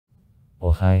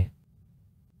Ohai.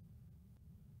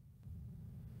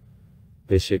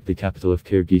 Bishkek, the capital of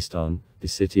Kyrgyzstan, the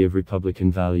city of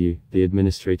Republican value, the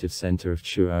administrative center of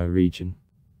Chuai region.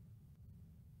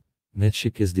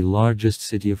 Bishkek is the largest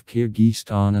city of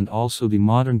Kyrgyzstan and also the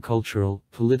modern cultural,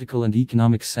 political and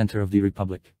economic center of the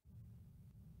republic.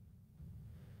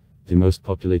 The most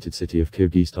populated city of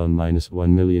Kyrgyzstan minus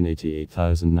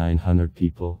 1,088,900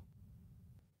 people.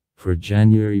 For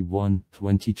January 1,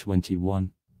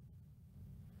 2021.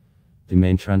 The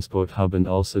main transport hub and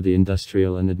also the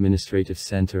industrial and administrative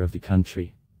center of the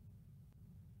country.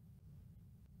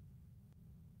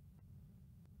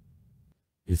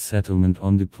 Its settlement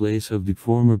on the place of the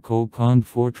former Kokand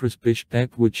fortress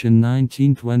Bishkek, which in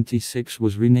 1926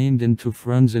 was renamed into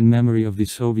Frunze in memory of the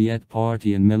Soviet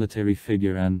party and military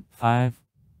figure and 5.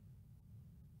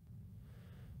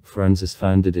 Frunze is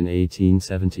founded in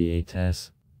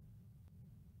 1878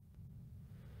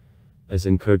 as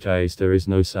in Kyrgyz there is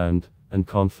no sound, and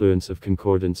confluence of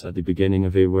concordance at the beginning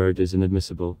of a word is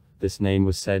inadmissible. This name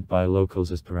was said by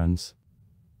locals as Paranz.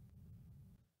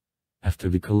 After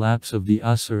the collapse of the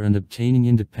USSR and obtaining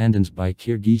independence by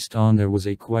Kyrgyzstan, there was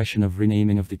a question of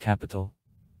renaming of the capital.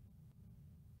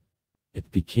 It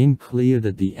became clear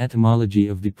that the etymology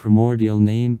of the primordial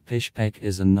name Bishkek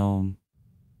is unknown.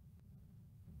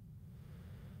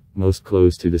 Most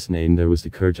close to this name there was the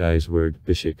Kyrgyz word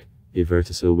Bishkek, a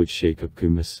vertical which shake up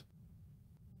kumis.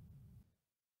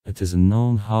 It is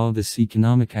unknown how this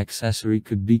economic accessory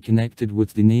could be connected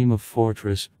with the name of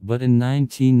fortress, but in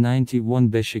 1991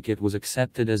 Bishkek was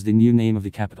accepted as the new name of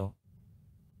the capital.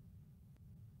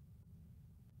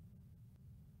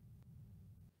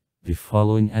 The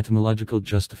following etymological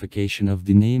justification of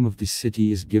the name of the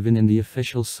city is given in the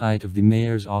official site of the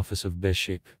mayor's office of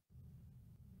Bishkek.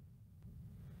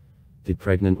 The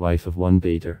pregnant wife of one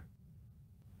baiter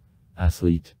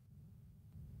athlete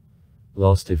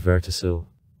lost a vertical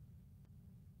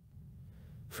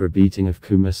for beating of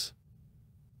kumis.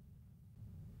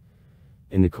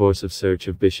 In the course of search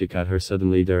of Bishkek at her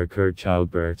suddenly there occurred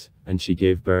childbirth, and she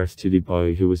gave birth to the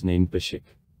boy who was named Bishkek.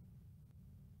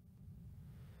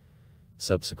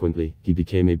 Subsequently, he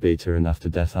became a baiter and after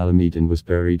death Alamedin was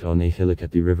buried on a hillock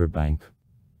at the river bank.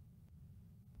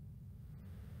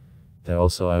 There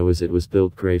also it was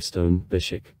built gravestone,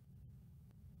 Bishkek.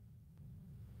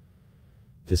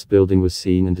 This building was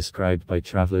seen and described by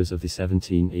travelers of the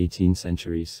 17th-18th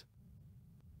centuries.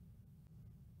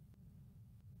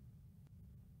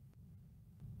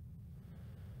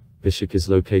 Bishkek is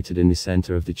located in the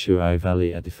center of the Chuai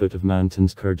Valley at the foot of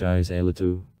mountains Kyrgyz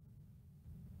Alatu,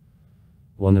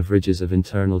 one of ridges of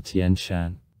internal Tian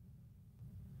Shan.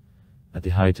 At the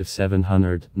height of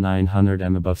 700-900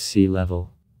 m above sea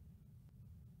level.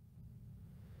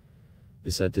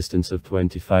 This at distance of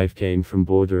 25 km from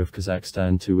border of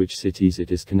Kazakhstan, to which cities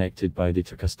it is connected by the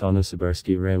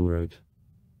Turkestano-Sibirsky Railroad.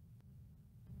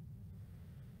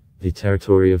 The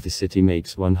territory of the city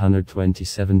makes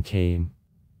 127 km,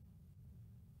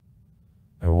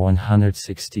 or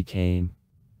 160 km.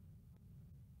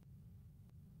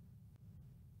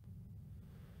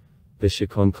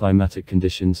 Bishkek on climatic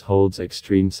conditions holds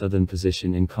extreme southern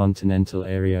position in continental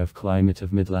area of climate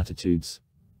of mid-latitudes.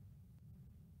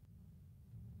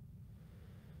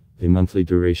 The monthly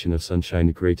duration of sunshine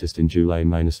the greatest in July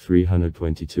minus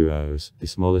 322 hours, the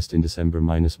smallest in December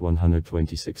minus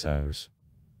 126 hours.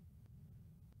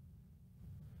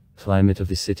 Climate of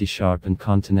the city sharp and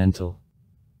continental.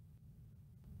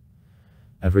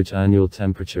 Average annual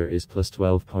temperature is plus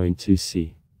 12.2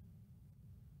 C.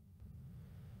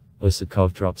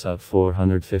 Osakov drops out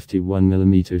 451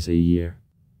 mm a year.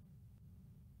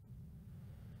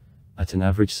 At an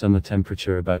average summer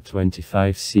temperature about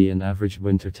 25 C and average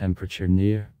winter temperature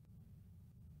near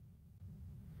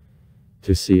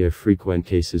 2 C are frequent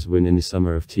cases when in the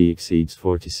summer of T exceeds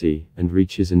 40 C and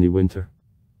reaches in the winter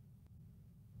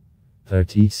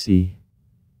 30 C.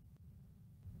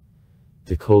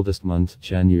 The coldest month,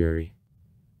 January,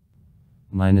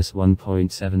 minus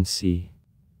 1.7 C.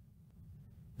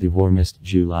 The warmest,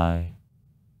 July,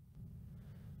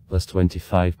 plus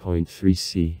 25.3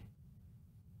 C.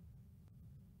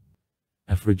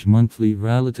 Average monthly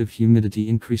relative humidity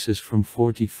increases from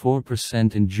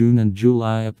 44% in June and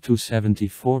July up to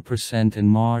 74% in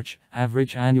March,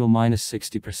 average annual minus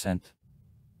 60%.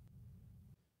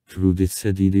 Through the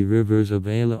city the rivers of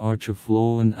Ala Archa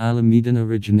flow and Alamedin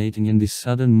originating in the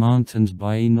southern mountains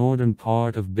by a northern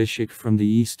part of Bishkek from the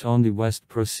east on the west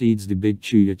proceeds the Big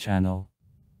Chuya Channel.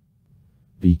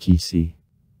 BKC.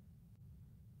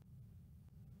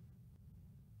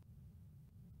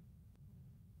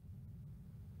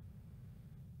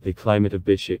 The climate of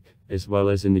Bishkek, as well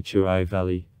as in the Chuai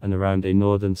Valley, and around a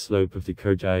northern slope of the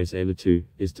Kyrgyz Plateau,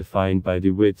 is defined by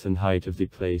the width and height of the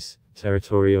place,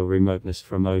 territorial remoteness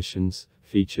from oceans,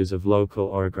 features of local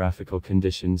orographical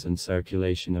conditions and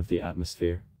circulation of the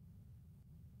atmosphere.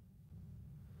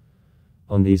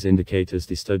 On these indicators,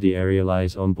 the study area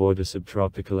lies on border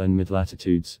subtropical and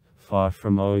mid-latitudes, far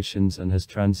from oceans, and has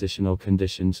transitional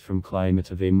conditions from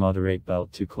climate of a moderate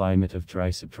belt to climate of dry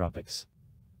subtropics.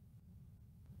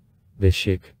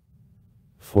 Bishkek,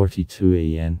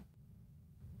 42 AN,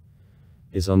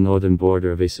 is on northern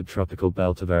border of a subtropical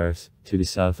belt of earth, to the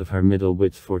south of her middle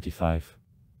width 45.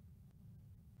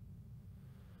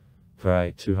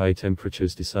 Prior to high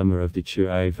temperatures, the summer of the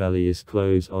Chuai Valley is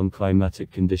close on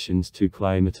climatic conditions to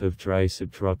climate of dry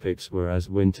subtropics, whereas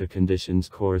winter conditions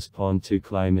correspond to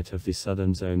climate of the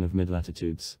southern zone of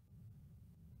mid-latitudes.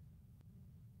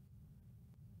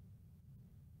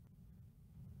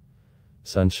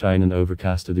 Sunshine and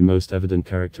overcast are the most evident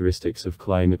characteristics of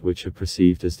climate, which are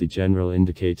perceived as the general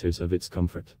indicators of its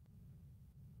comfort.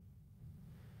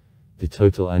 The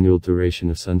total annual duration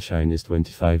of sunshine is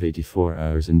 2584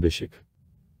 hours in Bishkek.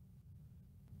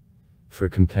 For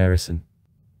comparison,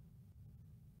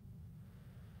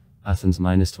 Athens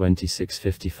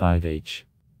 -2655 H,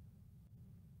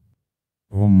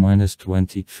 Rome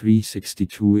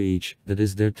 -2362 H, that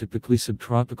is, their typically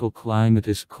subtropical climate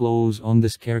is close on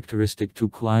this characteristic to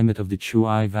climate of the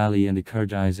Chuai Valley and the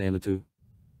Kyrgyz Plateau.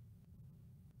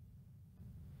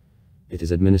 It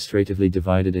is administratively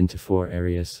divided into 4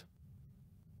 areas.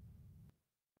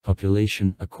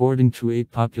 Population, according to a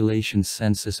population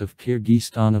census of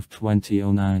Kyrgyzstan of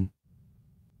 2009.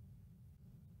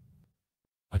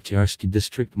 Akyarsky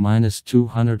district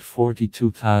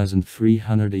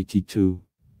 -242,382,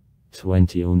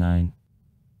 2009.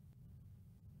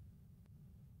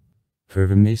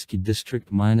 Pervomesky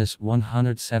district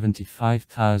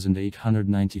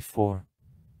 -175,894,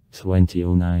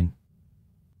 2009.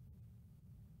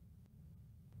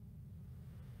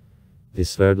 The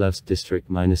Sverdlovsk district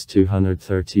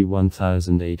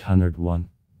 -231,801,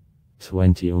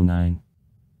 2009.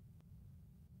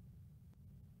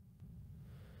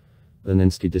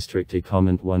 Leninsky district a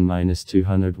comment 1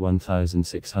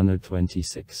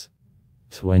 -201,626,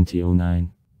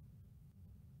 2009.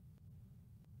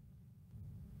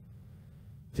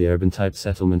 The urban type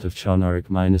settlement of Chonorik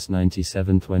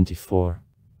 -9724,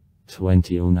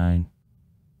 2009.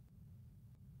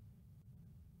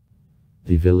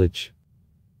 The village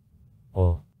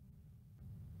of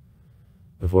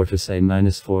Ortosay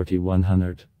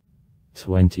 -4100,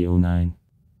 2009.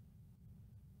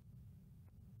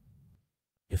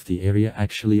 If the area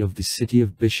actually of the city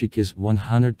of Bishkek is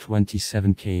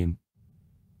 127 km,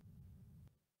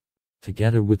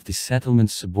 together with the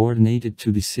settlements subordinated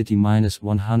to the city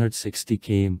 -160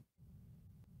 km.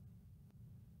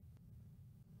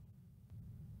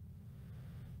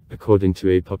 According to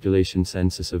a population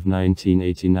census of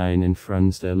 1989 in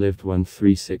France, there lived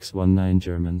 13619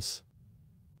 Germans.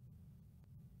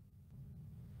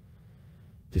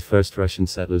 The first Russian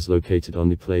settlers located on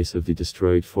the place of the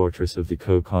destroyed fortress of the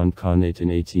Kokand Khanate in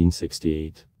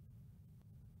 1868.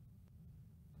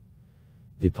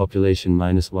 The population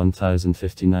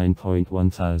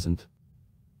 -1059.1000.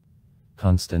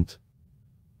 Constant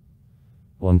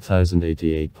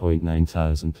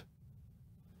 1088.9000.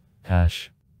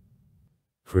 Cash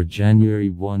for January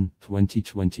 1,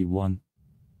 2021.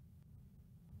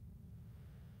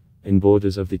 In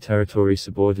borders of the territory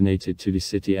subordinated to the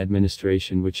city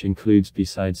administration, which includes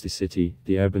besides the city,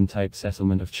 the urban type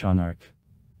settlement of Chonark.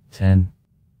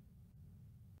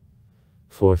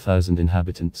 4,000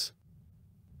 inhabitants.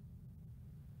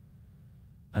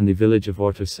 And the village of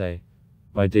Ortosay,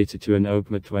 by data to an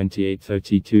Okma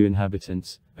 2832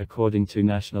 inhabitants, according to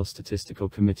National Statistical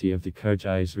Committee of the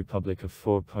Kyrgyz Republic of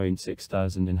 4.6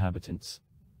 thousand inhabitants.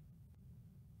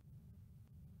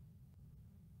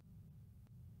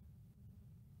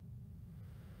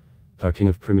 Parking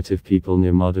of primitive people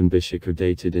near modern Bishkek are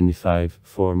dated in the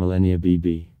 5-4 millennia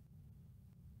BB.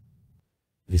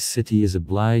 The city is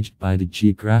obliged by the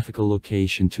geographical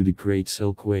location to the Great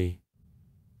Silk Way.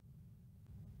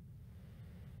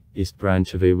 East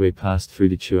branch of a way passed through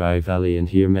the Chuai Valley and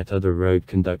here met other road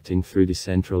conducting through the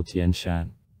central Tian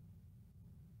Shan.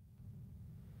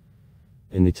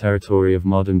 In the territory of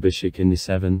modern Bishkek in the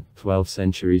 7th-12th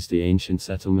centuries, the ancient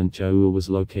settlement Jaul was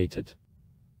located.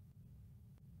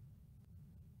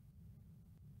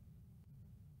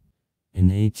 In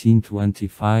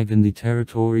 1825, in the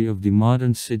territory of the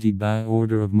modern city by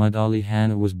order of Madali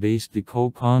Hanna was based the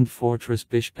Kokand fortress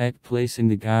Bishkek, placing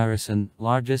the garrison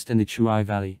largest in the Chuai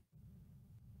Valley.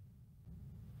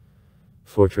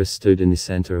 Fortress stood in the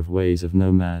center of ways of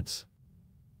nomads.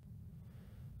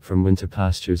 From winter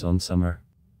pastures on summer,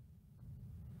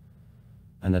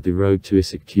 and at the road to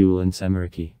Issyk-Kul and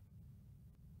Semiraki.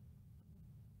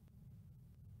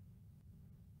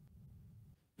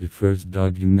 The first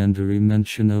documentary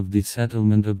mention of the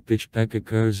settlement of Bishkek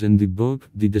occurs in the book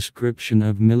The Description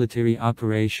of Military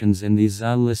Operations in the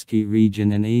Zaleski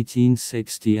region in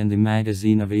 1860 and the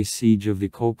magazine of A Siege of the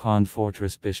Kokand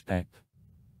Fortress Bishkek.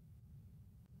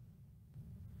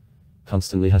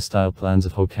 Constantly hostile plans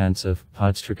of Hokantsov,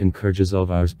 Podstrikan Kyrgyzov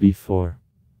hours before.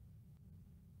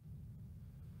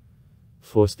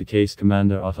 Forced the case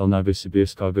commander Otelnabu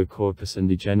Sibirskogo Korpus and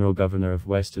the general governor of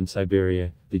Western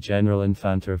Siberia, the general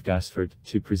infanter of Gasford,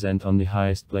 to present on the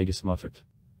highest Blagismotert.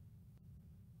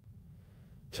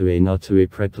 To a not to a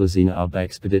Predplazina ob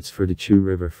expedites for the Chu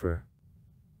River for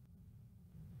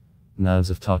Navs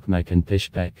of Tokmak and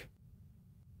Bishkek.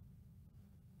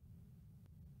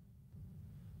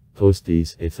 Post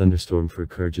these, a thunderstorm for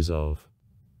Kyrgyzov.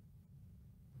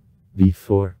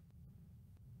 Before.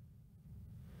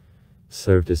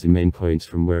 Served as the main points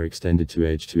from where extended to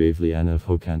edge to Avliana of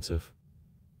Hokantsov.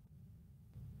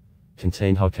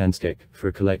 Contained Hokanskek,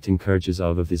 for collecting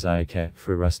Kyrgyzov of the Zayake,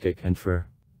 for Ruskik and for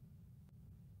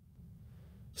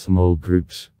some old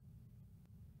groups.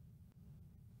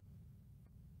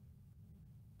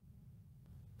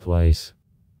 Twice.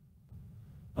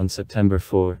 On September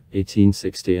 4,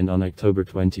 1860 and on October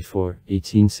 24,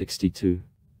 1862.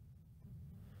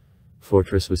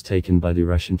 Fortress was taken by the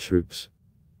Russian troops.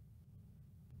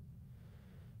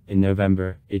 In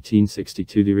November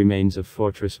 1862 the remains of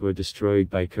fortress were destroyed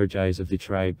by Kyrgyz of the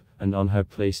tribe, and on her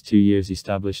place 2 years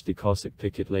established the Cossack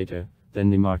picket later, then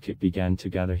the market began to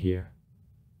gather here.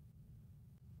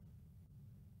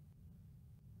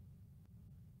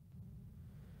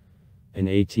 In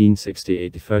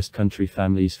 1868 the first country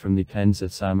families from the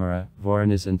Penza, Samara,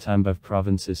 Voronezh and Tambov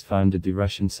provinces founded the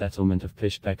Russian settlement of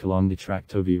Bishkek along the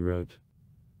Traktovi road.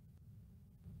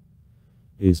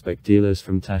 Uzbek dealers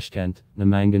from Tashkent,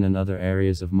 Namangan and other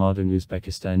areas of modern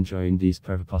Uzbekistan joined these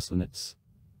Pervoposlanites.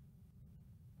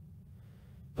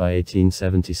 By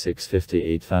 1876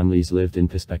 58 families lived in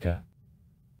Pispeka.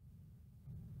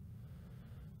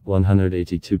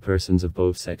 182 persons of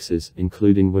both sexes,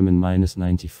 including women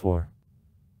 -94.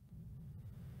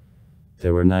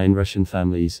 There were 9 Russian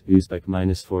families, Uzbek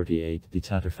 -48, the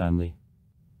Tatar family.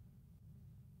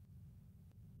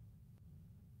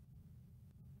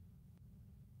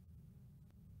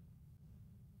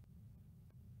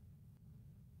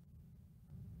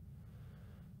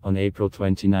 On April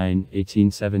 29,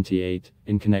 1878,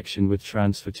 in connection with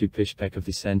transfer to Bishkek of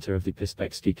the center of the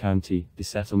Pispeksky County, the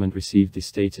settlement received the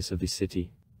status of the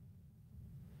city.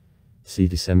 See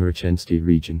the Semirachensky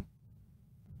region.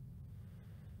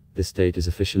 This date is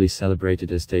officially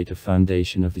celebrated as date of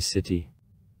foundation of the city.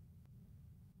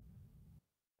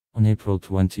 On April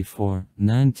 24,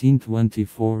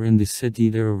 1924 in the city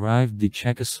there arrived the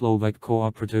Czechoslovak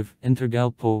cooperative,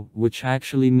 Intergalpo, which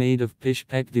actually made of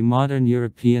Bishkek the modern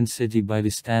European city by the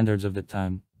standards of the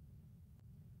time.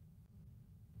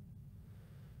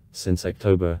 Since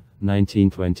October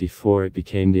 1924 it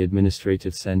became the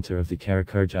administrative center of the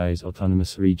Kyrgyz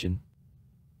Autonomous Region.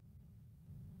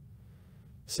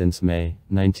 Since May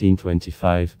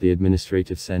 1925 the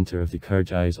administrative center of the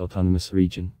Kyrgyz Autonomous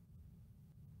Region.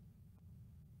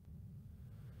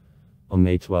 On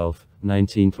May 12,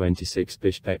 1926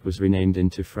 Bishkek was renamed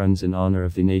into Frunze in honor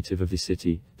of the native of the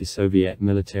city, the Soviet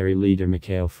military leader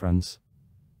Mikhail Frunze.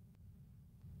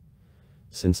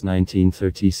 Since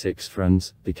 1936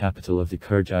 Frunze, the capital of the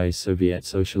Kyrgyz Soviet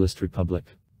Socialist Republic.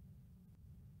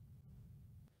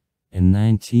 In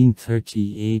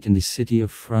 1938 in the city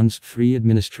of Frunze 3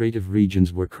 administrative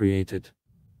regions were created.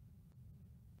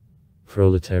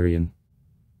 Proletarian.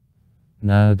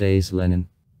 Nowadays Lenin.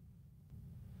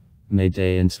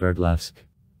 Mayday and Sverdlovsk.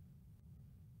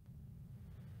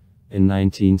 In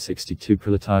 1962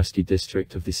 Proletarsky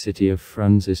district of the city of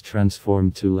Frunze is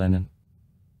transformed to Lenin.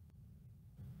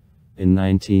 In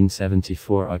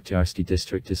 1974 Oktyarsky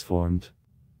district is formed.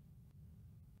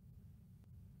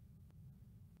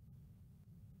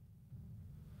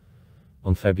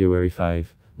 On February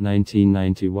 5,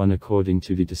 1991 according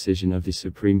to the decision of the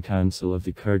Supreme Council of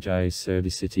the Kyrgyz Ser the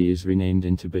city is renamed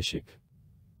into Bishkek.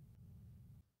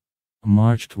 On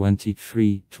March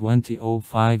 23,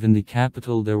 2005 in the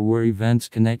capital there were events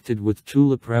connected with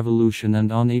Tulip Revolution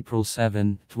and on April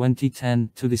 7, 2010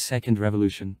 to the Second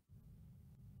Revolution.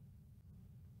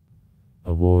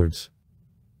 Awards.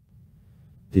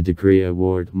 The Degree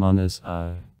Award Manas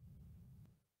I.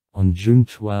 On June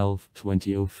 12,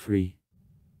 2003.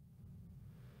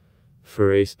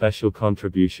 for a special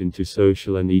contribution to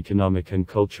social and economic and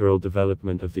cultural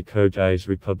development of the Kyrgyz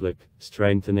Republic,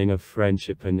 strengthening of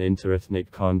friendship and interethnic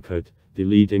concord, the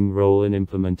leading role in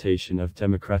implementation of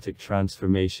democratic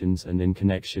transformations and in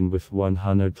connection with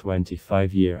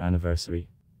 125-year anniversary.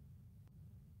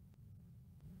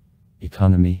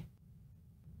 Economy.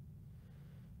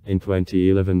 In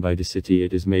 2011 by the city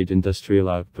it is made industrial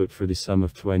output for the sum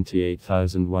of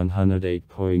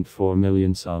 28,108.4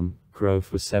 million sum,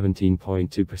 growth was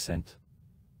 17.2%.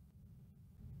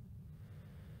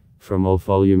 From all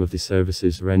volume of the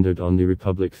services rendered on the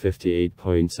Republic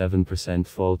 58.7%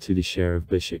 fall to the share of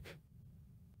Bishkek.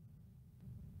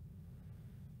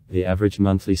 The average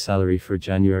monthly salary for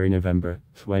January-November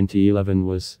 2011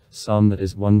 was sum that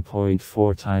is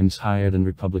 1.4 times higher than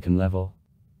Republican level.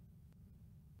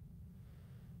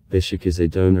 Bishkek is a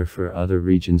donor for other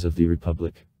regions of the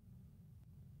Republic.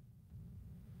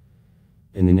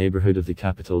 In the neighborhood of the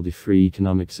capital, the Free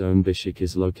Economic Zone Bishkek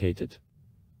is located.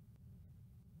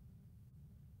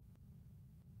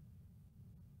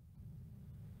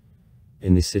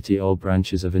 In the city all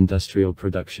branches of industrial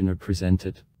production are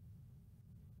presented.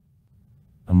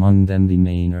 Among them the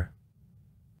main are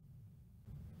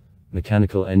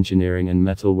mechanical engineering and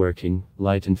metalworking,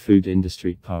 light and food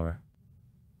industry, power.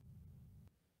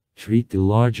 Treat the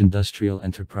large industrial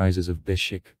enterprises of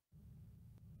Bishkek.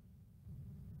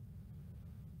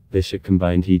 Bishkek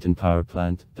Combined Heat and Power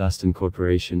Plant, Dastan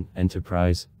Corporation,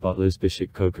 Enterprise, Bottlers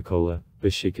Bishkek Coca-Cola,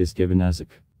 Bishkek is given as a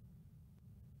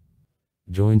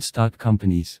joint stock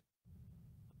companies.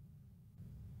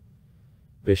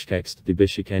 Bishkek, the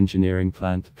Bishkek Engineering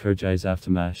Plant, Kyrgyz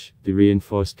Avtomash, the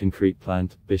Reinforced Concrete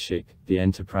Plant, Bishkek, the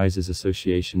Enterprises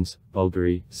Associations,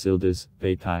 Bulgari, Sildas,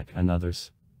 Baypak and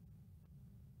others.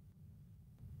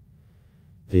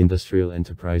 The industrial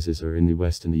enterprises are in the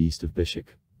west and the east of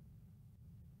Bishkek.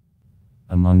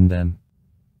 Among them,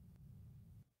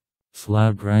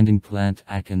 flour grinding plant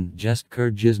Akan, Jest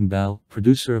Kyrgyzstan,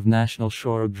 producer of national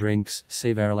shorb drinks,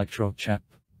 Sever Electrochap.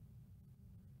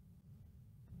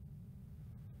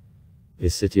 The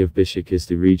city of Bishkek is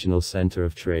the regional center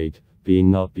of trade,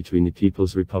 being not between the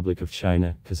People's Republic of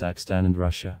China, Kazakhstan and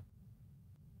Russia.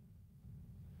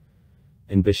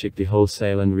 In Bishkek the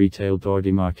wholesale and retail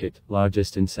Dordy market,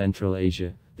 largest in Central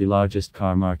Asia, the largest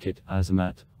car market,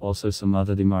 Azamat, also some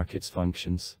other the market's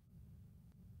functions.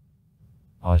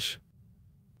 Osh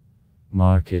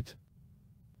Market,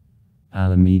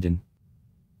 Alameden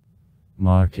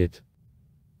Market,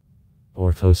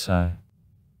 Orthosai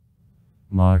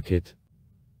Market,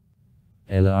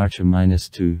 Ela Archer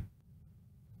 -2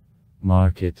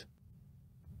 Market,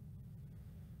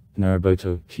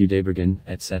 Narboto, Kudebergen,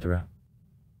 etc.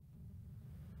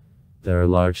 There are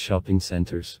large shopping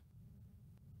centers.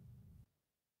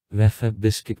 Vefa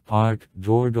Bishkek Park,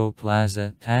 Jordo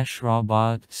Plaza,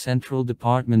 Tashrabad, Central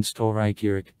Department Store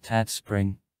Ikirik, Tat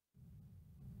Spring.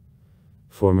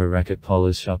 Former Racket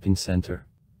Paula's Shopping Center.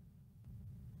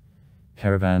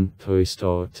 Caravan, Toy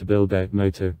Store, Tabilga,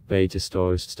 Motor, Beta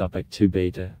Stores, Stopek 2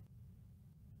 Beta.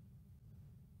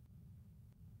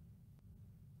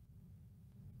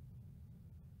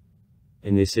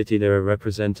 In the city there are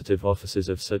representative offices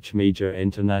of such major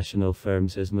international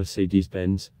firms as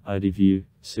Mercedes-Benz, IDView,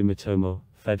 Sumitomo,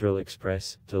 Federal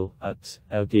Express, Dell, UTS,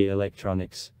 LG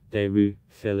Electronics, Daewoo,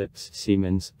 Philips,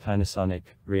 Siemens, Panasonic,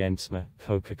 Riemsma,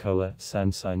 Coca-Cola,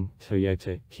 Samsung,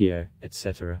 Toyota, Kia,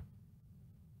 etc.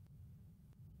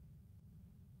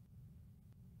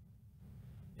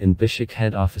 In Bishkek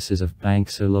head offices of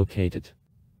banks are located.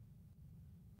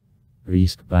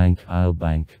 Risk Bank, Isle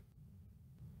Bank,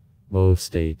 Both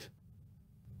State,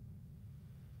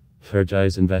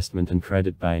 Kyrgyz Investment and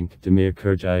Credit Bank, Demir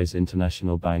Kyrgyz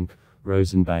International Bank,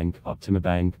 Rosen Bank, Optima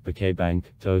Bank, Bakay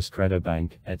Bank, Dos Credo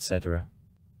Bank, etc.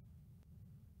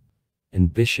 In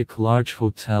Bishkek large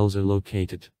hotels are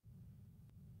located.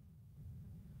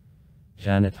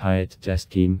 Janet Hyatt,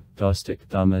 Jestkim, Dostik,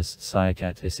 Damas,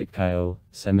 Sayakat, Isikkayo,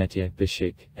 Semetia,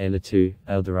 Bishkek, Elatu,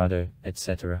 Eldorado,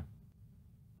 etc.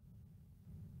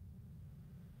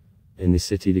 In the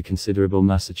city the considerable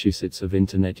Massachusetts of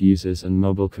internet users and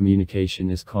mobile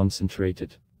communication is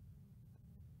concentrated.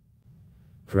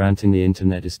 Granting the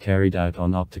internet is carried out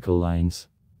on optical lines.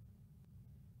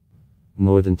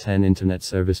 More than 10 internet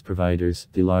service providers,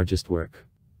 the largest work.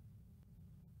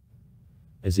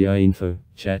 Asia Info,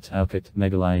 Jet, Alcat,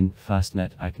 Megaline,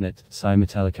 Fastnet, Acnet, Sima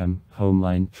Telecom,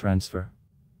 Homeline, Transfer.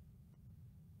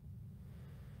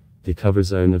 The cover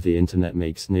zone of the internet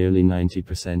makes nearly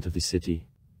 90% of the city.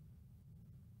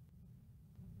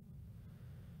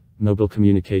 Mobile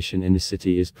communication in the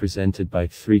city is presented by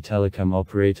 3 telecom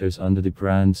operators under the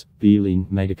brands Beeline,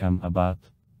 Megacom, Abat.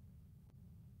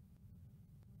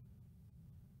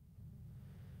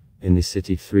 In the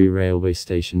city, 3 railway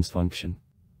stations function: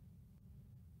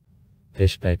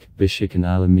 Bishkek, Bishkek and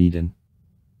Alamedin.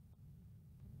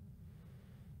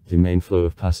 The main flow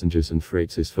of passengers and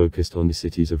freights is focused on the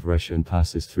cities of Russia and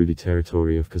passes through the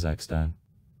territory of Kazakhstan.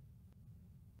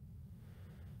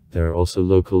 There are also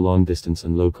local long-distance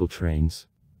and local trains.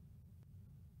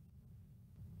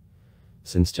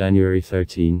 Since January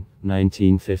 13,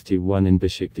 1951 in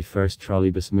Bishkek the first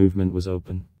trolleybus movement was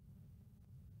open.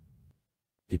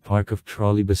 The park of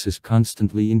trolleybuses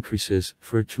constantly increases.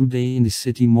 For today in the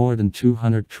city more than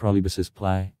 200 trolleybuses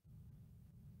ply.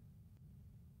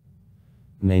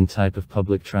 Main type of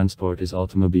public transport is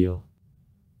automobile.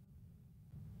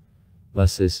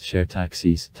 Buses, share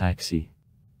taxis, taxi.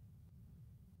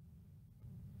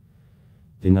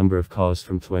 The number of cars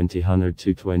from 2000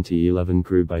 to 2011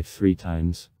 grew by 3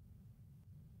 times.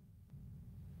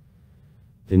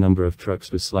 The number of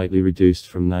trucks was slightly reduced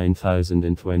from 9,000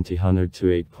 in 2000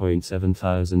 to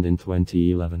 8,700 in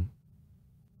 2011.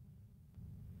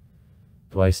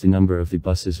 Twice the number of the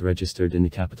buses registered in the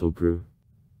capital grew.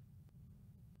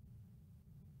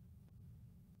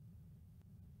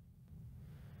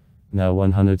 Now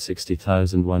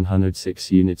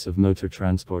 160,106 units of motor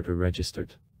transport are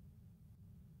registered.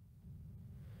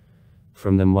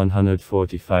 From them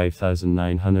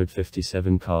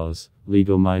 145,957 cars,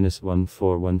 legal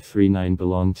 -14139,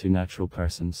 belong to natural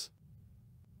persons.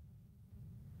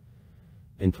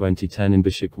 In 2010 in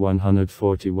Bishkek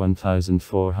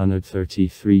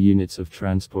 141,433 units of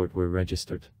transport were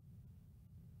registered.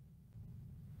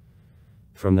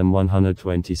 From them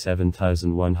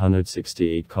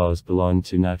 127,168 cars belong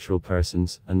to natural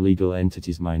persons, and legal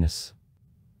entities -.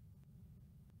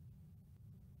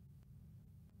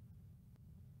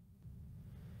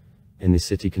 In the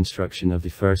city, construction of the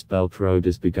first Belt Road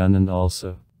is begun, and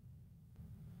also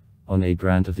on a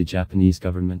grant of the Japanese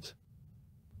government,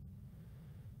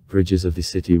 bridges of the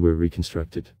city were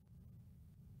reconstructed.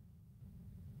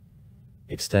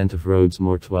 Extent of roads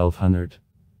more 1200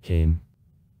 km.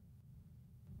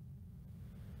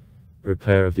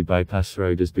 Repair of the bypass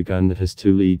road is begun that has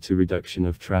to lead to reduction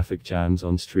of traffic jams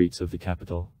on streets of the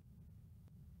capital.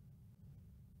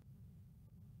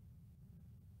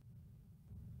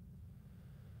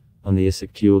 On the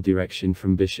Issyk-Kul direction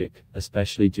from Bishkek,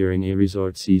 especially during a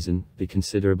resort season, the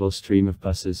considerable stream of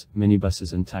buses,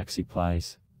 minibuses and taxi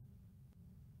plies.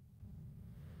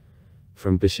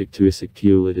 From Bishkek to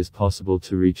Issyk-Kul it is possible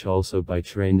to reach also by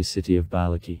train the city of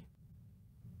Balaki.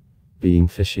 Being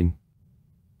fishing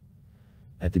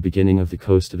at the beginning of the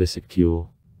coast of Issyk-Kul,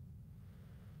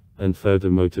 and further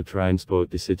motor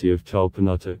transport the city of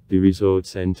Cholpanota, the resort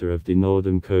center of the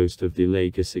northern coast of the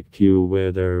lake Issyk-Kul,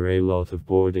 where there are a lot of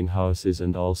boarding houses,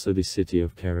 and also the city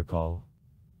of Karakol,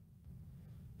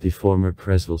 the former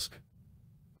Przewalsk,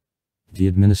 the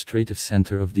administrative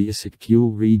center of the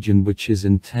Issyk-Kul region, which is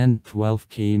in 10-12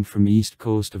 km from east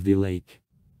coast of the lake.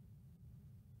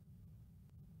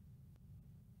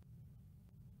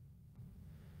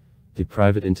 The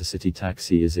private intercity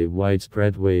taxi is a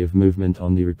widespread way of movement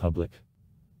on the Republic.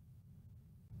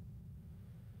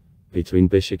 Between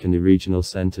Bishkek and the regional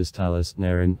centers Talas,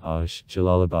 Naran, Osh,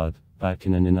 Jalalabad,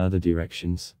 Batken and in other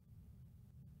directions.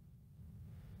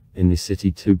 In the city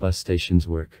 2 bus stations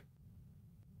work: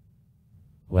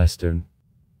 Western,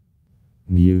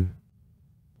 New,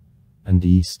 and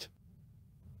East,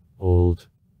 Old.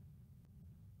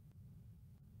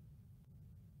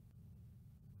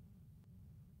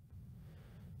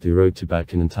 The road to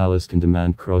Batken and Talas can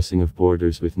demand crossing of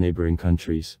borders with neighboring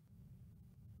countries.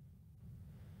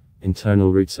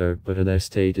 Internal routes are, but their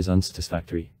state is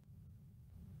unsatisfactory.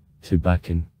 To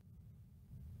Batken,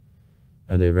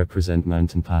 they represent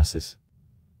mountain passes.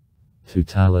 To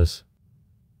Talas,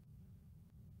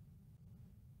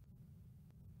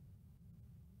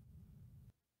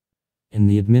 in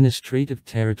the administrative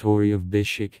territory of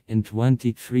Bishkek, in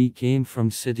 23 km from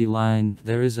city line,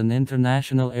 there is an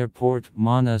international airport,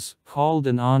 Manas, called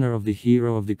in honor of the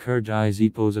hero of the Kyrgyz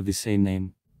epos of the same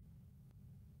name.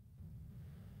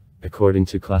 According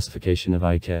to classification of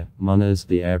ICAO, Manas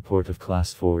the airport of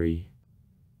class 4E.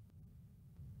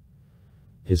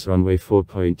 His runway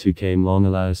 4.2 km long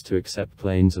allows to accept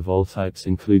planes of all types,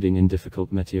 including in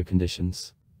difficult meteo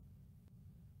conditions.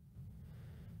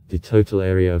 The total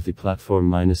area of the platform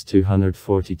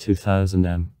 -242,000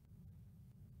 m.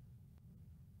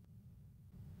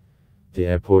 The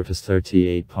airport has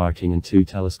 38 parking and 2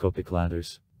 telescopic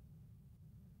ladders.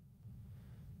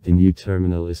 The new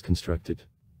terminal is constructed.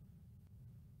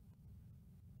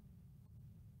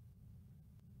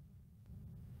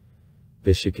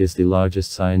 Bishkek is the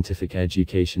largest scientific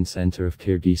education center of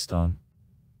Kyrgyzstan.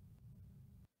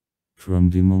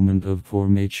 From the moment of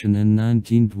formation in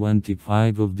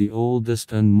 1925 of the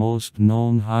oldest and most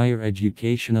known higher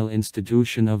educational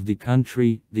institution of the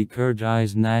country, the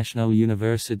Kyrgyz National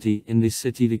University in the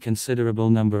city, the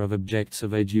considerable number of objects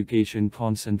of education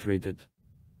concentrated.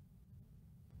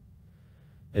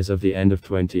 As of the end of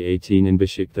 2018 in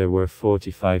Bishkek there were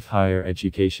 45 higher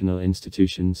educational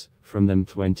institutions, from them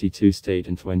 22 state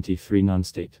and 23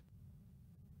 non-state.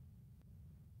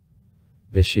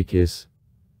 Bishkek is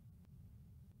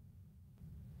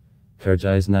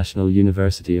Kyrgyz National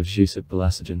University of Jusip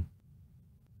Balasajan,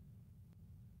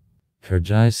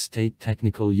 Kyrgyz State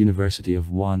Technical University of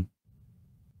One,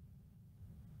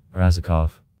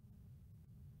 Razakov,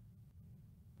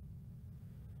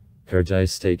 Kyrgyz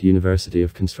State University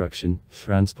of Construction,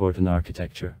 Transport and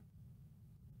Architecture,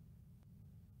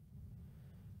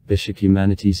 Bishkek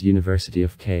Humanities University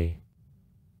of K.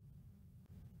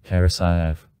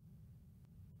 Karasayev,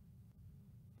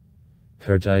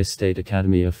 Kyrgyz State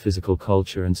Academy of Physical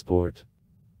Culture and Sport,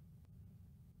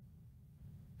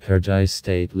 Kyrgyz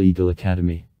State Legal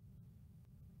Academy,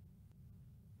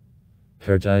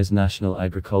 Kyrgyz National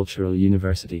Agricultural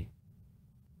University,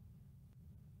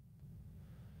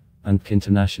 and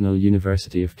International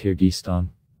University of Kyrgyzstan.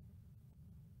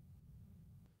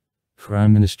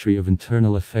 Prime Ministry of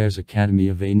Internal Affairs Academy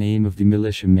of a name of the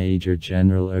Militia Major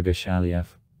General Ergashaliev,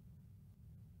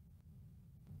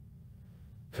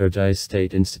 Kyrgyz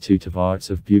State Institute of Arts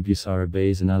of Bugusara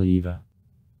Bayzan Alieva,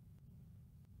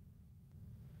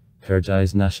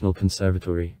 Kyrgyz National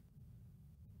Conservatory,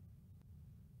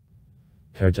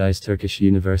 Kyrgyz Turkish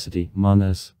University,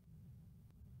 Manas,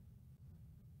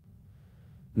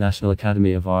 National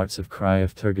Academy of Arts of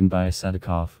Kryev Turgenbaya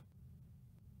Sadikov,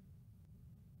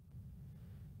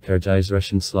 Kyrgyz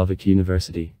Russian Slavic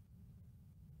University,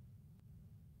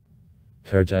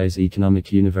 Kyrgyz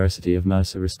Economic University of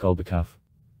Mausa Raskolbakov,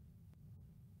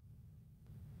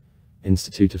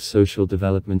 Institute of Social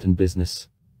Development and Business,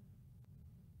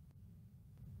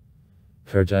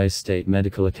 Kyrgyz State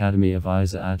Medical Academy of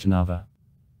Isa Ajanava,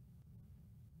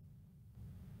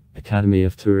 Academy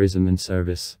of Tourism and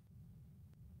Service,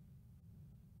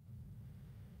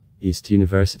 East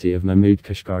University of Mahmud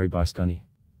Kashgari Barskani,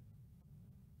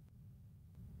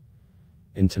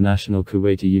 International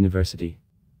Kuwaiti University,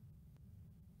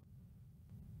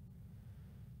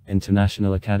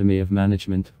 International Academy of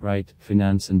Management, Right,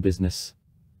 Finance and Business,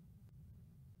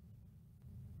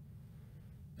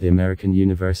 the American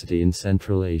University in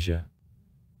Central Asia,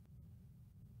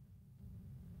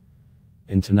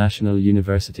 International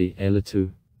University,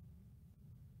 Elatu,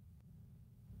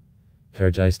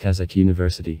 Kyrgyz Kazakh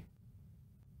University,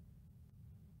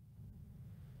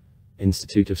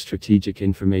 Institute of Strategic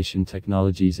Information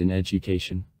Technologies in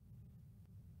Education,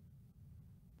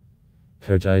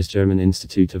 Kyrgyz German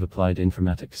Institute of Applied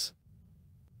Informatics,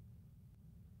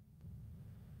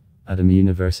 Adam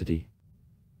University.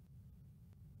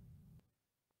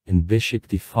 In Bishkek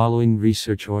the following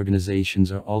research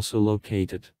organizations are also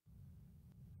located: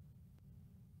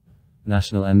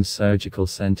 National M Surgical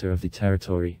Center of the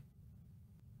territory.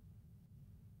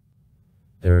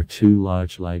 There are 2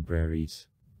 large libraries: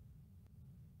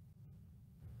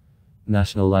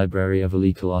 National Library of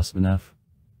Alikul Osmanov,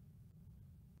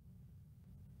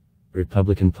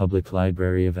 Republican Public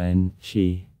Library of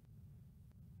N.G.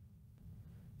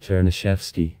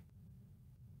 Chernyshevsky.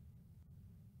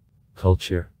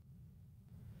 Culture: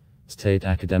 State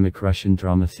Academic Russian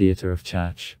Drama Theater of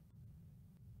Chach,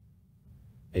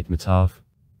 Itmatov,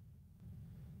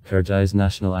 Kyrgyz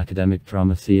National Academic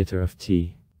Drama Theater of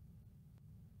T.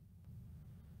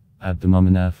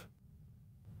 Abdumamanev,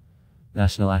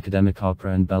 National Academic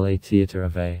Opera and Ballet Theater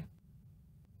of A.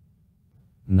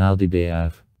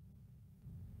 Naldibayev,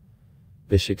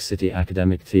 Bishkek City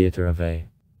Academic Theater of A.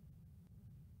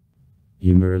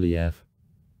 Umiraliev,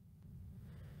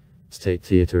 State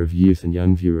Theater of Youth and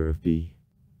Young Viewer of B.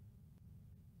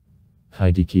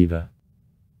 Haidikiva,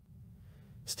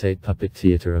 State Puppet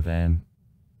Theater of M.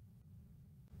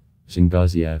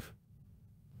 Zhingaziev,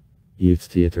 Youth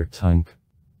Theater Tank.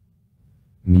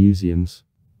 Museums: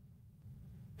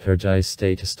 Kyrgyz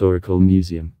State Historical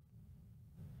Museum,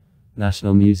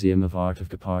 National Museum of Art of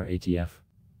Gapar ATF,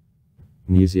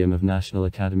 Museum of National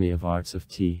Academy of Arts of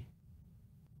T.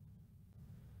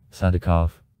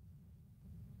 Sadikov,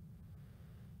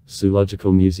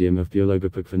 Zoological Museum of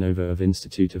Biologopukvanova of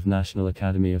Institute of National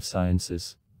Academy of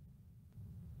Sciences,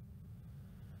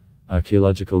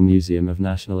 Archaeological Museum of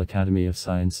National Academy of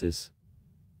Sciences,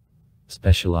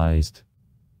 Specialized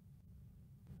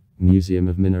Museum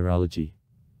of Mineralogy,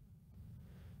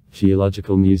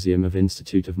 Geological Museum of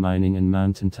Institute of Mining and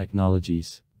Mountain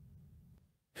Technologies,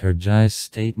 Kyrgyz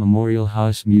State Memorial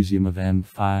House Museum of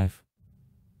M5.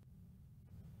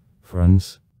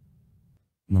 Frunze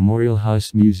Memorial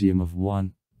House Museum of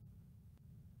 1.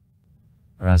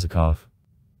 Razakov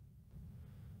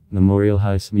Memorial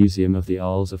House Museum of the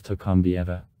Owls of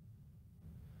Tokombieva.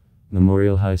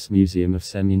 Memorial House Museum of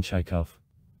Semyon Chaikov.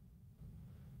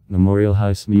 Memorial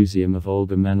House Museum of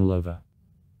Olga Manilova.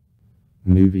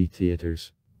 Movie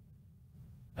theaters.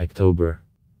 October.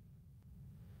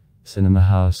 Cinema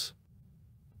House.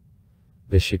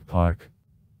 Bishkek Park.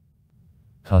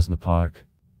 Cosmo Park.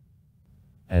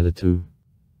 Elatu.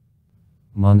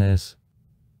 Monez.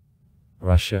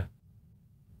 Russia.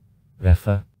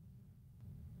 Refa.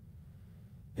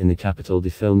 In the capital, the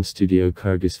film studio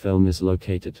Kyrgyzfilm is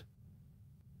located.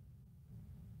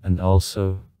 And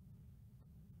also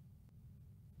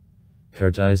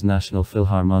Kyrgyz National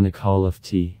Philharmonic Hall of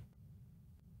T.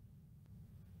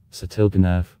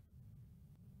 Satilganav.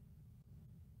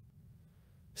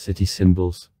 City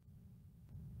symbols.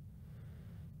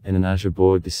 In an azure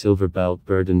board, the silver belt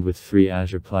burdened with 3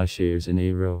 azure plowshares in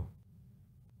a row.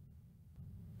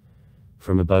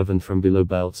 From above and from below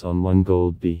belts on 1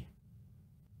 gold B.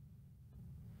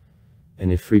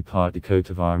 In a free part, the coat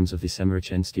of arms of the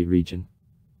Semirachensky region.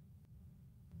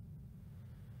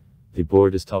 The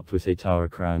board is topped with a tower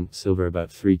crown, silver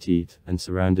about 3 teeth, and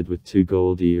surrounded with 2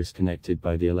 gold ears connected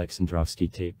by the Alexandrovsky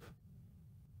tape.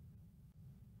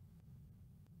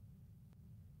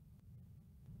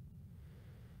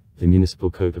 The municipal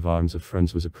coat of arms of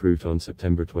Frunze was approved on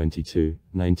September 22,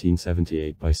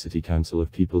 1978 by City Council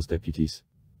of People's Deputies.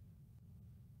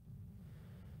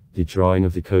 The drawing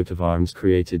of the coat of arms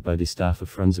created by the staff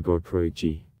of Frunzegor Project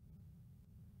G.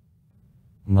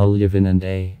 Nulyevin and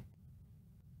A.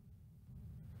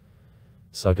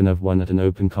 Saganov won at an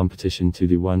open competition to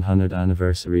the 100th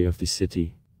anniversary of the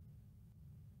city.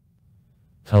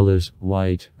 Colors: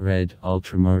 white, red,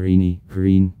 ultramarine,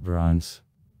 green, bronze.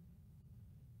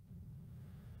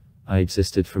 I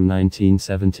existed from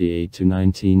 1978 to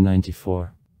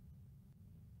 1994.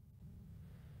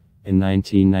 In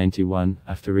 1991,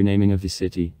 after renaming of the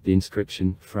city, the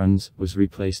inscription, Frunze, was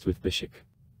replaced with Bishkek.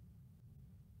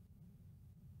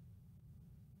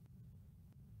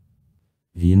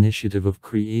 The initiative of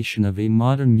creation of a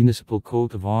modern municipal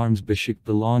coat of arms Bishkek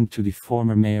belonged to the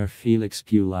former mayor Felix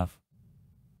Gulov.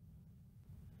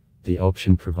 The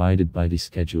option provided by the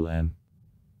Schedule M.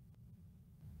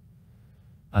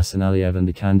 Asanaliev and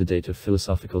the candidate of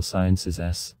philosophical sciences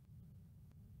S.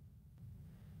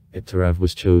 Iptarev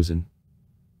was chosen.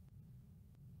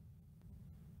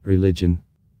 Religion.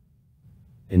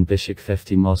 In Bishkek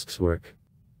 50 mosques work.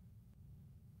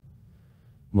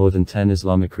 More than 10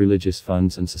 Islamic religious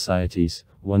funds and societies,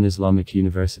 1 Islamic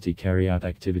university carry out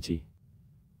activity.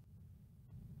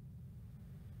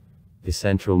 The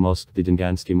Central Mosque, the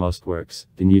Dungansky Mosque works.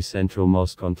 The new Central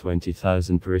Mosque on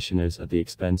 20,000 parishioners at the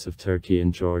expense of Turkey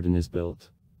and Jordan is built.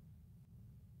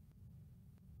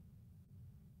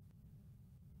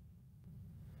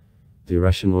 The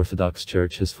Russian Orthodox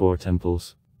Church has 4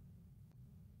 temples.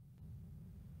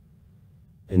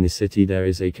 In the city there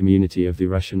is a community of the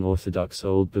Russian Orthodox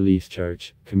Old Belief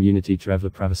Church, community Drevla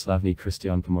Pravoslavny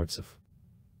Christian Pomortsev.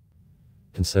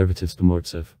 Conservatives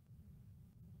Pomortsev.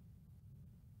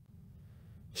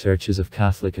 Churches of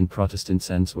Catholic and Protestant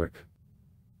sense work.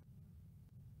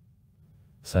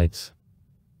 Sites.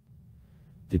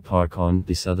 The park on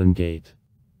the southern gate.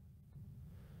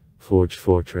 Forge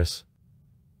Fortress.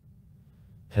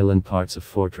 Hill and parts of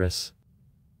Fortress.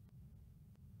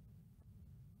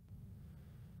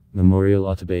 Memorial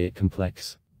Autobate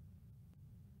Complex.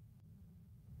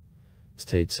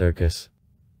 State Circus.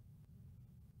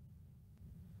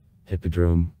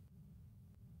 Hippodrome.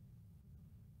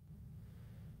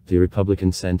 The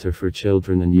Republican Center for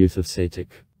Children and Youth of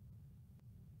Satik.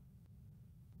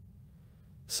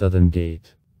 Southern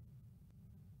Gate.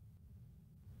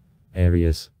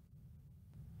 Areas.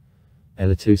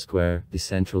 Elatu Square, the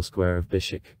central square of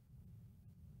Bishkek.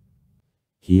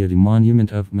 Here the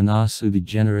monument of Manasu the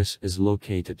Generous is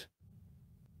located.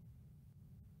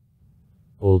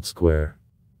 Old Square.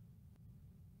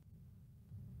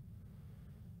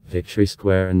 Victory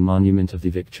Square and Monument of the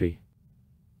Victory.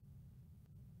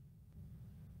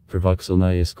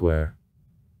 Provokzalnaya Square.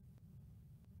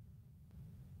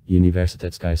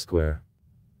 Universitetsky Square.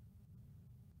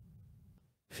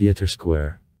 Theater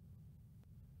Square.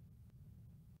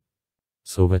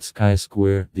 Sovetskaya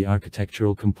Square, the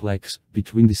architectural complex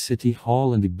between the City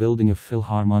Hall and the building of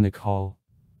Philharmonic Hall.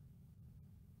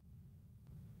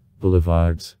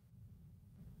 Boulevards.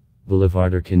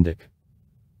 Boulevard Erkindik.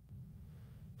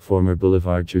 Former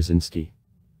Boulevard Dzerzhinsky.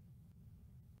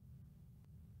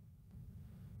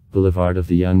 Boulevard of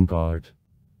the Young Guard,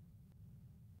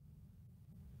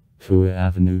 Kua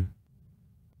Avenue,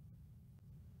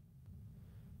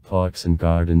 Parks and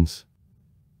Gardens,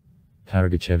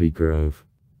 Kyrgyzstan Grove,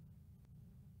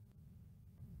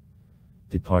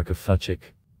 the Park of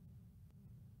Fuchik,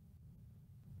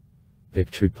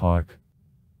 Victory Park,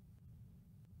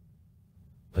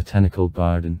 Botanical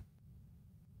Garden,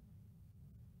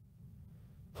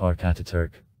 Park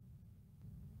Ataturk,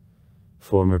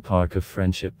 former Park of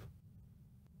Friendship,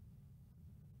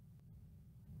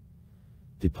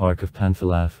 the Park of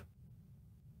Panfilaf,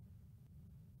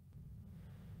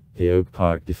 the Oak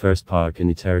Park, the first park in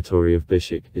the territory of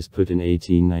Bishkek, is put in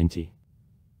 1890.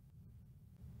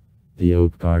 The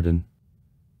Oak Garden,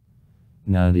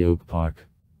 now the Oak Park,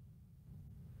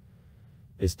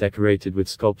 is decorated with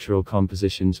sculptural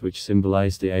compositions which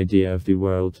symbolize the idea of the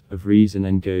world, of reason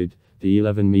and good. The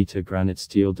 11-meter granite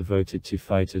stele devoted to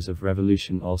fighters of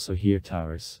revolution also here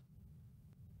towers.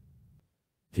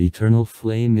 The eternal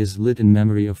flame is lit in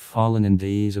memory of fallen in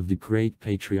days of the Great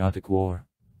Patriotic War.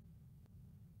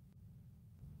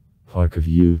 Park of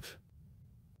Youth,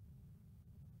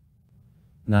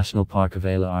 National Park of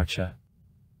Ala Archa.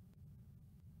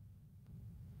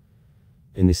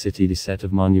 In the city, the set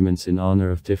of monuments in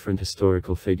honor of different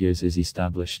historical figures is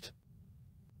established.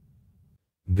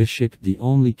 Bishkek, the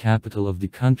only capital of the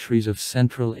countries of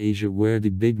Central Asia where the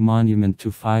big monument to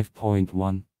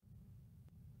 5.1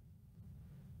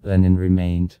 Lenin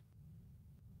remained.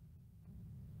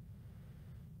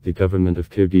 The government of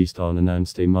Kyrgyzstan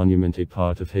announced a monument a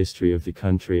part of history of the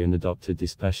country and adopted the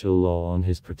special law on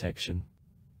his protection.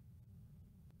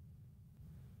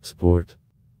 Sport.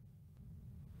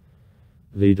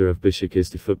 Leader of Bishkek is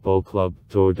the football club,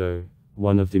 Dordo,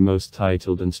 one of the most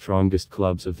titled and strongest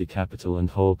clubs of the capital and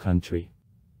whole country.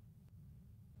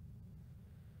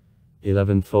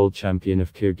 11-fold champion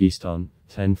of Kyrgyzstan,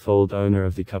 10-fold owner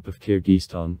of the Cup of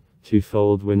Kyrgyzstan,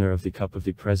 2-fold winner of the Cup of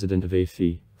the President of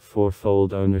AFI,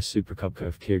 4-fold owner Supercup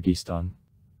of Kyrgyzstan.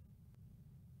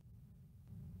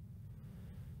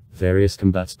 Various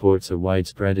combat sports are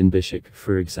widespread in Bishkek,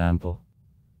 for example,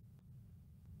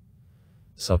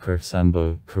 soccer,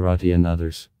 sambo, karate and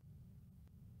others.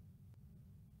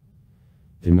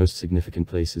 The most significant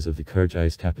places of the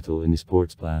Kyrgyz capital in the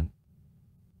sports plan.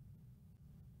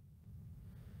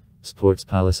 Sports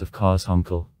Palace of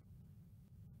Kozhomkal,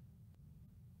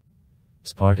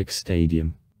 Spartak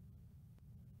Stadium,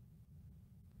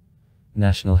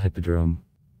 National Hippodrome,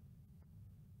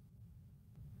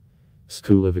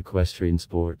 School of Equestrian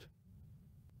Sport,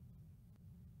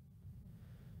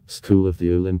 School of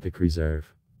the Olympic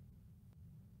Reserve,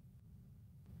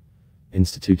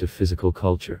 Institute of Physical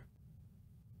Culture.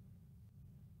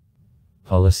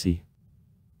 Policy.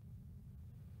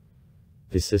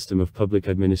 The system of public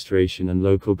administration and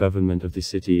local government of the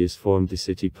city is formed the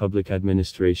city public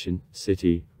administration,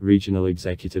 city, regional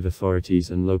executive authorities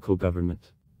and local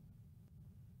government.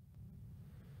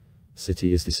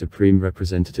 City is the supreme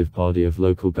representative body of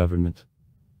local government.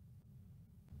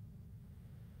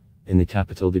 In the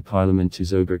capital, the parliament to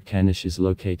Zogurt Kenish is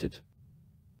located.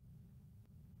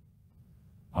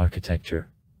 Architecture.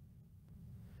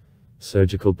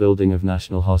 Surgical building of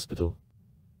National Hospital.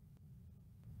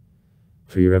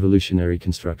 Pre-revolutionary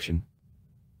construction.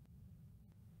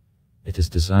 It is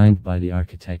designed by the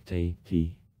architect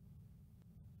A.P.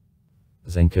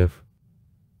 Zenkov.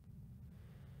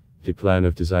 The plan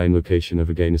of design location of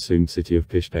again assumed city of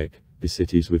Bishkek, the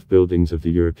cities with buildings of the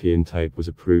European type was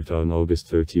approved on August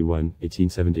 31,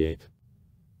 1878.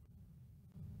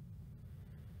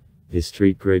 The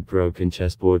street grid broke in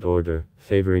chessboard order,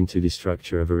 favoring to the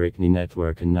structure of a Rikni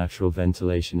network and natural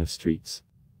ventilation of streets.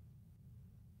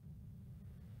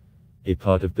 A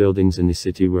part of buildings in the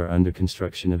city were under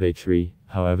construction of a tree,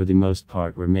 however the most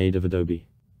part were made of adobe.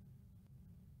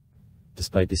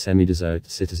 Despite the semi-desert,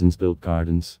 citizens built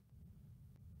gardens.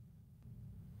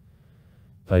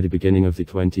 By the beginning of the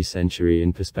 20th century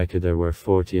in Bishkek there were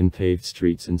 40 unpaved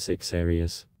streets in 6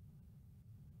 areas.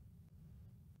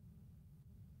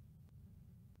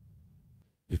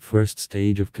 The first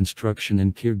stage of construction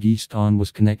in Kyrgyzstan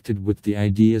was connected with the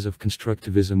ideas of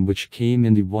constructivism which came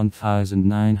in the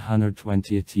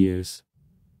 1920th years.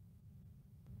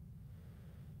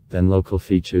 Then local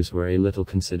features were a little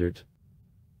considered.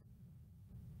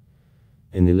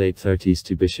 In the late 30s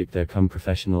to Bishkek there come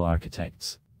professional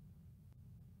architects.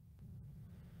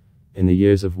 In the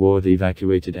years of war the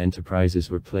evacuated enterprises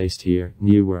were placed here,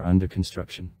 new were under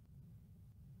construction.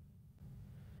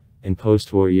 In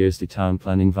post-war years the town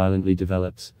planning violently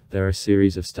develops, there are a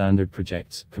series of standard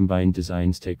projects, combined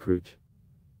designs take root.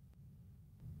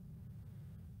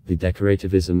 The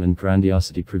decorativism and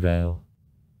grandiosity prevail.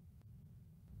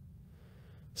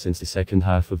 Since the second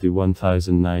half of the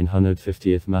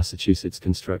 1950th, Massachusetts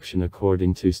construction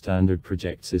according to standard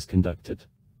projects is conducted.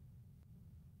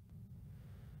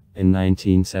 In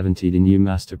 1970, the new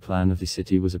master plan of the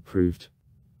city was approved.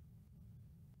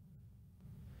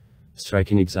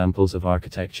 Striking examples of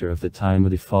architecture of the time are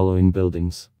the following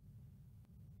buildings.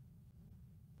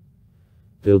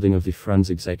 Building of the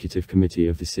Franz Executive Committee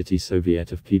of the City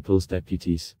Soviet of People's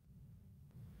Deputies.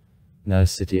 Now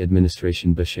City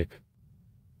Administration Bishkek.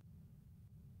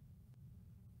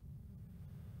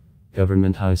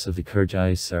 Government House of the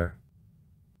Kyrgyzstan.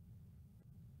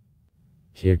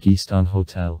 Kyrgyzstan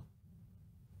Hotel.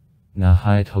 Now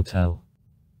Hyatt Hotel.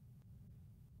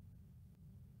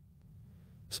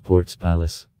 Sports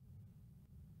Palace.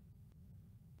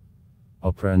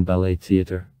 Opera and Ballet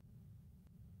Theatre.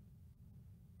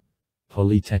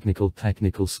 Polytechnical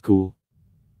Technical School.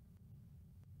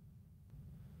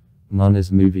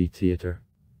 Nana's Movie Theatre.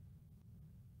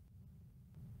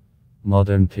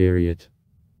 Modern Period.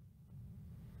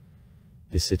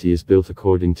 The city is built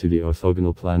according to the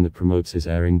orthogonal plan that promotes its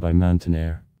airing by mountain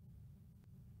air.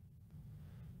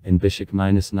 In Bishkek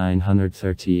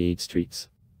 -938 streets.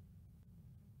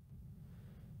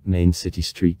 Main city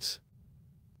streets.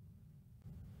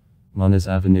 Manas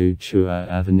Avenue, Chua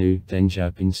Avenue, Deng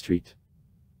Xiaoping Street.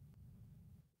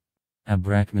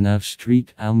 Abrakmanov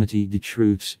Street, Almaty, the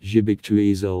Truths, Zhibik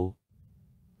Tuizol.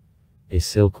 A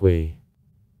Silkway.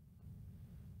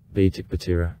 Baitik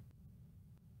Batira.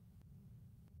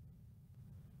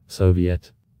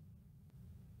 Soviet.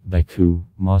 Baku,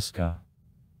 Moscow.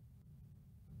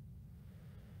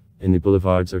 In the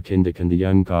boulevards Orkindik and the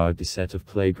Young Guard, the set of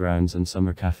playgrounds and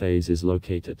summer cafes is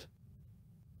located.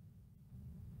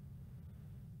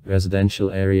 Residential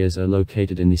areas are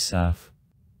located in the south.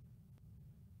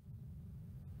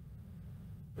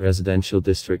 Residential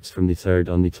districts from the 3rd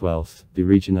on the 12th, the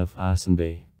region of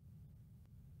Asanbay.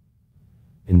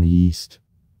 In the east.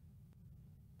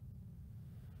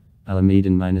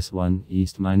 Alameden -1,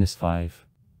 east -5.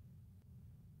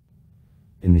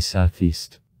 In the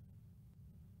southeast.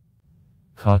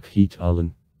 Cockheat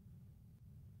Ullin.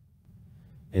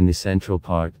 In the central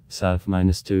part, south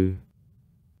 -2.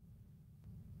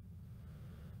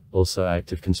 Also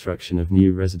active construction of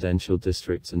new residential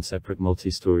districts and separate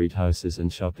multi-storied houses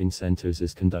and shopping centers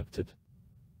is conducted.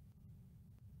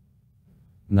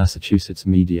 Massachusetts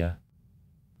media.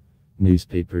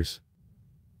 Newspapers.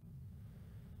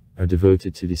 Are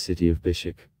devoted to the city of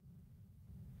Bishkek,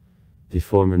 the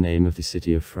former name of the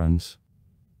city of Franz.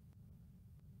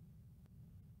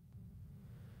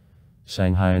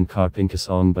 Shanghai and Karpinka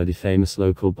song by the famous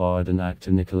local bard and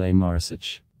actor Nikolai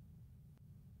Morisic.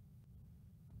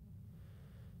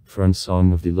 Franz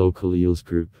song of the local Eels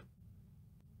group.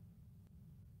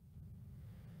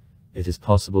 It is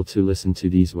possible to listen to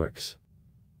these works.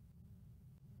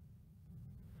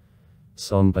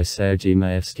 Song by Sergei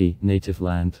Maevsky, Native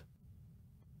Land.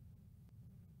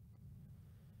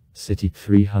 City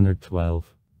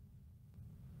 312.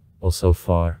 Also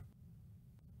far.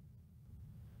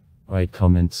 Write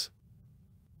comments.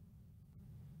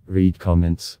 Read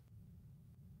comments.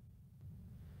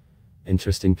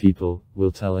 Interesting people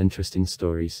will tell interesting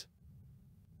stories.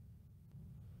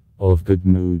 All of good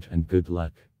mood and good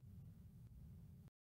luck.